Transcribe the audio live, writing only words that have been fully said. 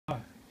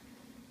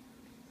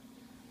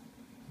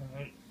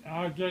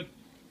I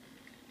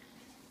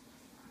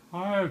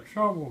have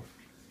trouble.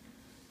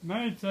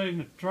 Main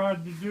thing I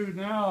tried to do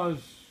now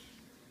is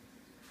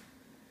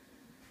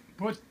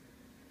put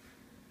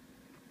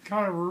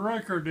kind of a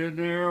record in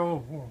there.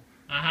 When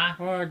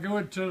I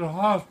went to the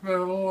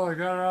hospital, I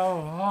got out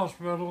of the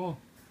hospital,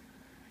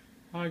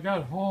 I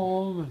got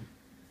home,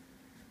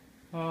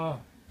 and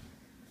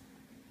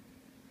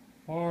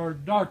or a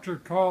doctor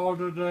called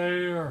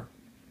today or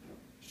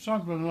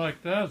something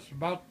like that. It's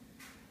about,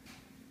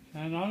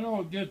 and I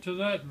don't get to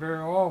that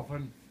very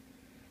often.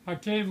 I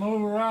can't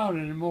move around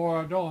anymore.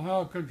 I don't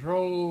have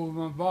control of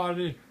my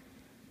body,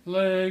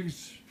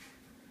 legs,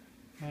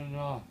 and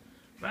Well,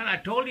 I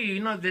told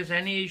you, if there's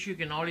any issue, you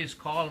can always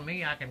call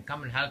me. I can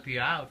come and help you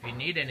out if you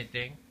need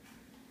anything.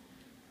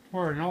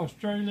 Where, in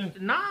Australia?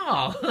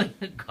 No,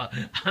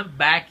 I'm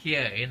back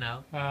here,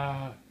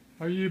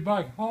 Are you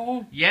back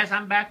home? Yes,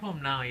 I'm back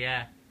home now,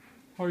 yeah.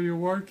 Are you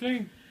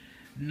working?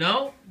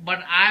 No,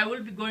 but I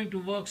will be going to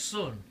work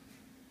soon.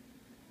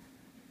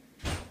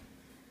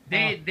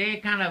 They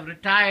kind of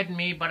retired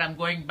me, but I'm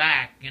going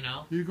back,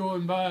 You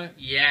going back?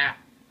 Yeah.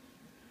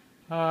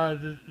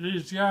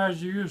 These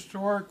guys you used to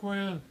work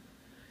with?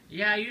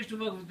 Yeah, I used to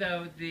work with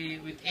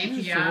API. I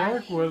used to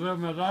work with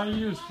them, and I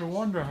used to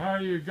wonder how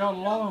you got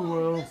along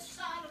with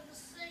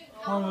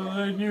them.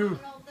 Whether they knew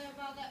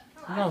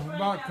enough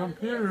about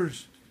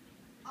computers.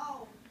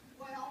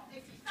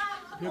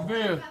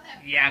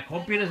 Yeah,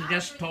 computers are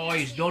just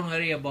toys. Don't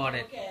worry about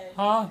it.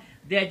 Huh?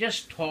 They're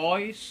just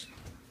toys.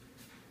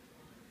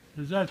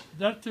 Is that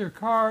your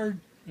card?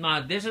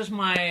 No, this is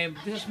my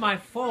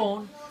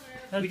phone.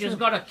 That's We just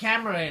got a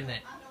camera in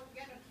it.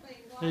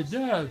 It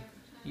does.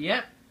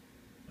 Yep.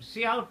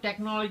 See how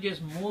technology has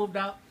moved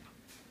up?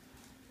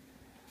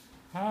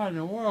 How in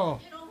the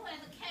world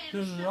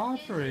does it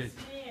operate?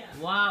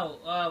 Wow.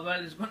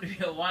 Well, it's going to be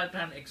a while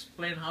trying to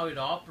explain how it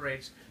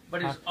operates,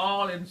 but it's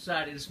all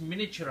inside. It's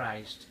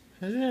miniaturized.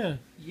 It is.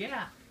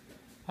 Yeah.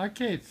 I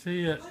can't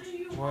see it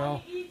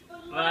well.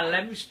 Well,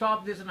 let me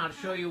stop this and I'll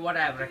show you what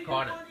I've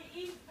recorded.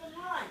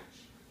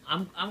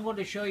 I'm going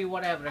to show you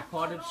what I've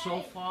recorded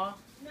so far.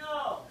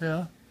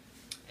 Yeah.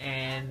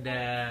 And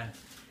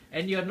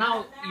you're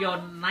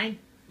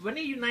when are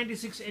you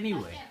 96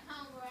 anyway?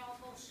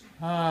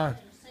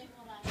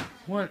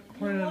 When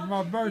is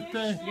my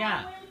birthday?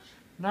 Yeah.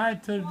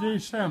 9th of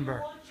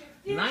December.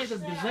 9th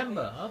of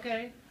December,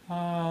 okay.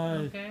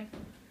 Okay.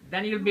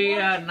 Then you'll be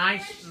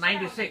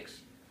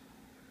 96.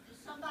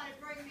 Somebody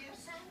bring me a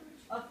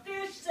sandwich? A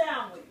fish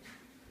sandwich.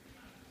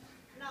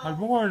 I was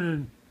born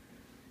in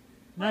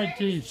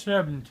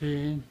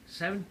 1917.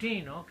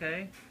 17,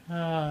 okay.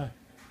 I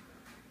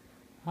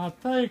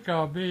think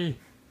I'll be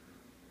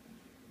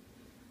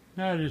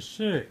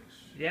 96.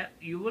 Yeah,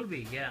 you will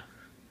be, yeah.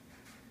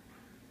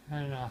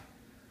 And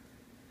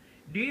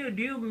Do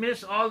you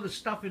miss all the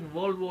stuff in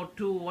World War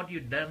II, what you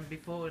done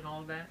before and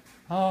all that?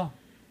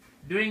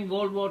 During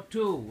World War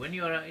II, when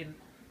you were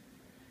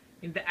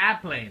in the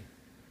airplane.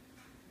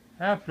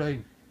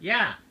 Airplane.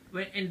 Yeah,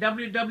 in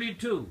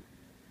WW2.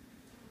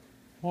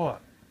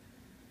 What?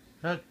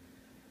 That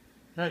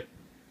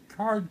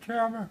card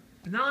camera?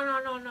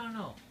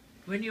 No.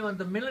 When you were in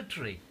the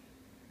military.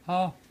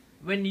 Huh?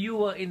 When you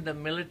were in the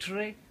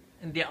military,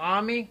 in the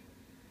Army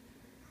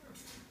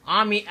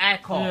Air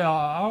Corps. Yeah,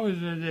 I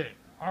was in the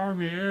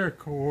Army Air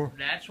Corps.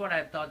 That's what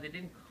I thought. They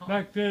didn't call.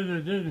 Back then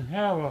they didn't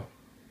have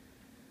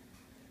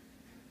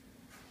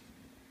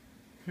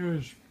it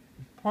was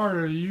part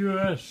of the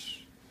U.S.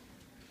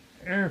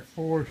 Air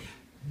Force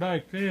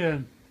back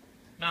then.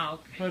 No,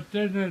 okay. But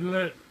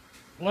then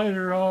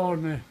later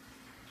on they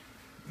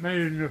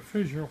made it an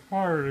official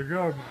part of the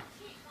government.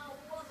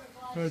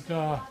 But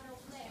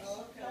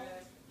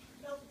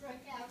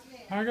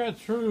I got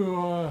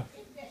through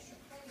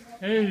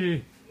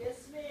 80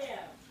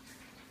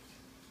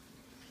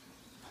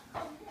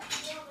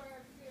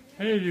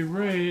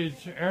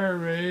 raids, air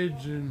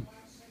raids, and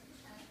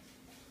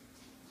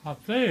I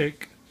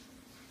think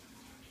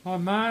my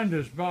mind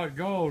is about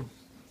gone.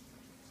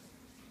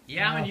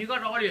 Yeah, I mean, you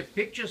got all your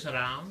pictures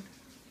around.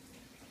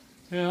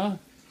 Yeah.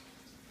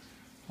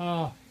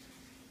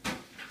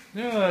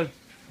 Yeah,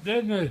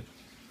 then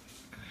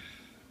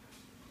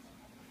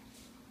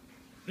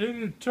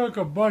it took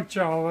a bunch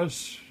of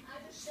us.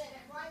 I just said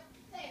it right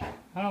there.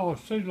 I don't know, it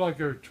seemed like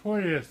there were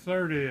 20 or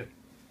 30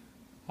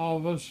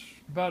 of us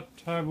about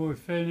the time we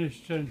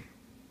finished, and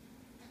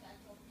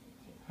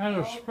had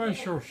a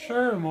special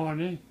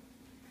ceremony,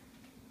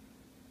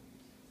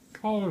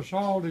 called us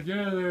all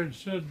together and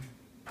said,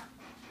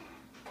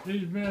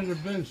 these men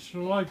have been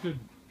selected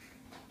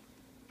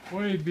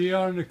way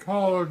beyond the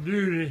call of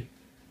duty,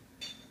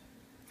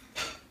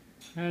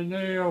 and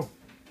they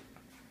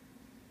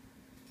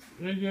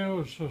gave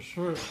us a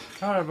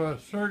kind of a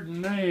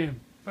certain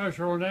name,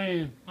 special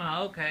name.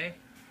 Oh, okay.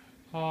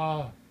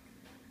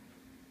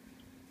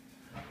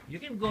 You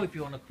can go if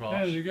you want to cross.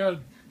 Yeah, you got.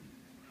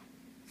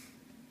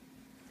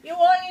 You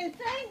want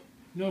anything?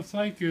 No,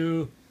 thank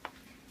you.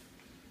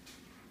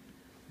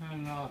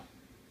 And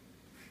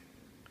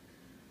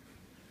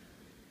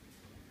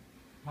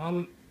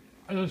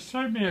They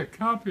sent me a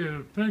copy of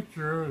the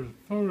picture, of the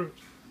photo,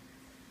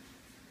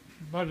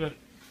 but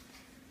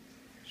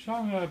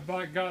some of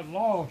that got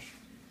lost.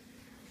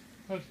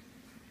 But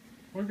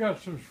we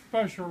got some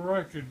special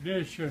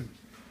recognition.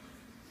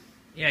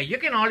 Yeah, you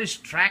can always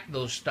track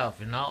those stuff,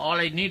 you know. All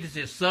I need is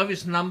your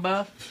service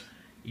number,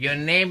 your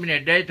name and your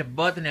date of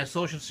birth and your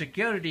social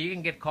security. You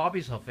can get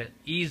copies of it.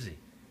 Easy.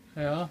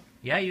 Yeah?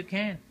 Yeah, you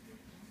can.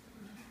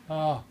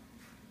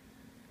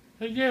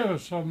 They gave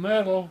us a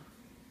medal,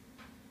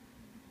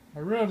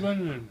 a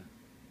ribbon, and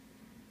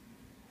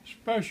a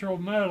special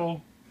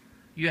medal.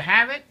 You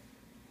have it?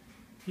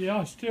 Yeah,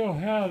 I still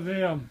have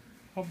them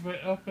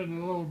up in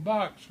the little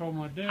box on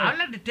my desk. I'd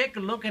like to take a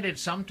look at it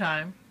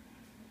sometime.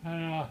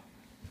 And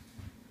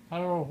I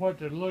don't know what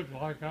they look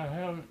like. I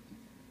haven't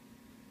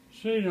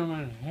seen them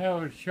and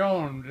haven't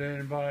shown them to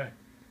anybody.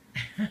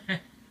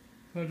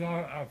 But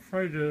I'm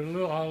afraid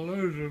that I'll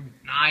lose them.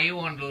 Nah, you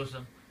won't lose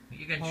them.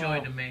 You can show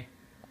it to me.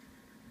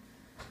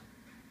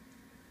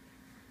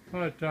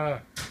 But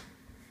I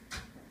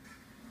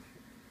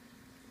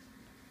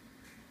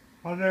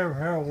never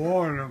have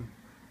worn them.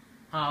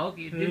 Oh,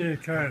 okay. They did a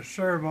kind of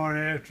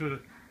ceremony after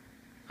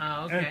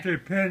they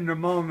pinned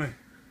them on me.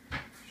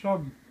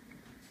 Some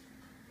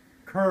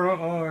colonel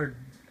or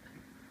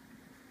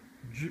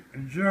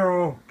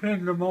general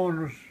pinned them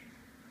on us.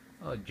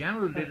 Oh,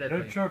 General did that.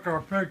 They took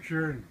our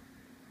picture and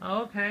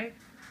okay.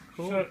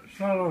 Cool.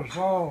 sent us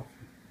off.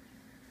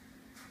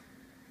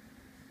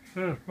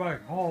 Sent us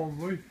back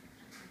home.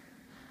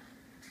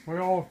 We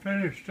all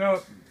finished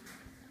up.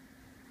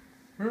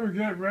 We were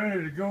getting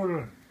ready to go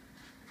to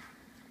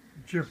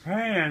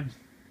Japan.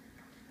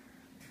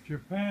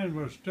 Japan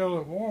was still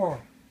at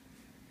war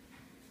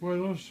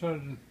with us,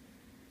 and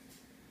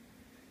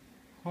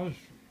we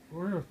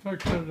were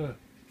fixing to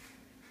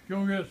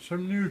go get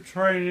some new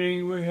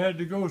training. We had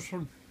to go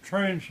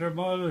train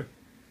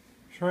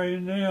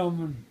them,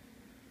 and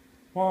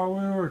while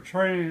we were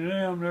training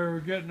them, they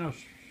were getting us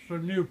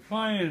some new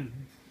planes,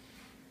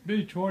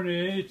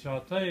 B-28s, I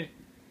think.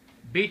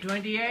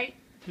 B-28?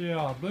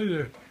 Yeah, I believe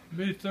they're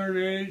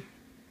B-38.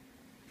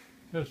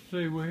 Let's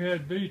see, we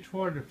had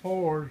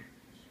B-24s.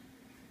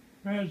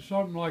 We had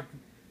something that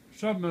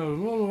was a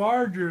little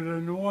larger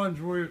than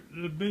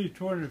the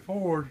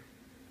B-24s,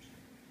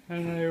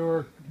 and they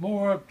were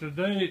more up to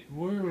date.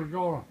 We were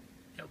going.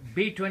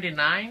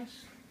 B-29s?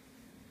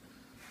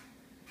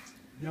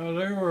 No,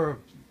 they were.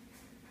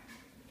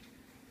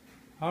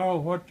 I don't know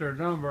what their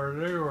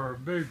number. They were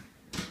big.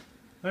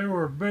 They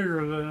were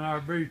bigger than our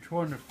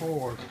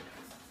B-24s,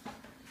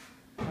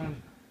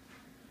 and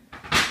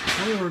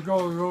we were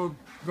going to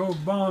go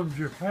bomb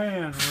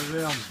Japan with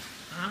them.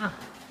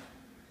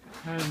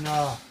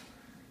 And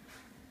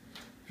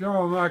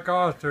General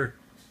MacArthur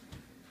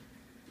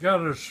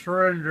got a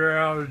surrender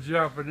out of the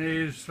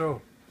Japanese,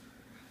 so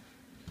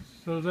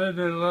then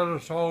they let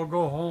us all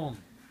go home.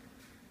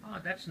 Oh,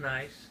 that's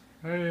nice.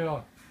 They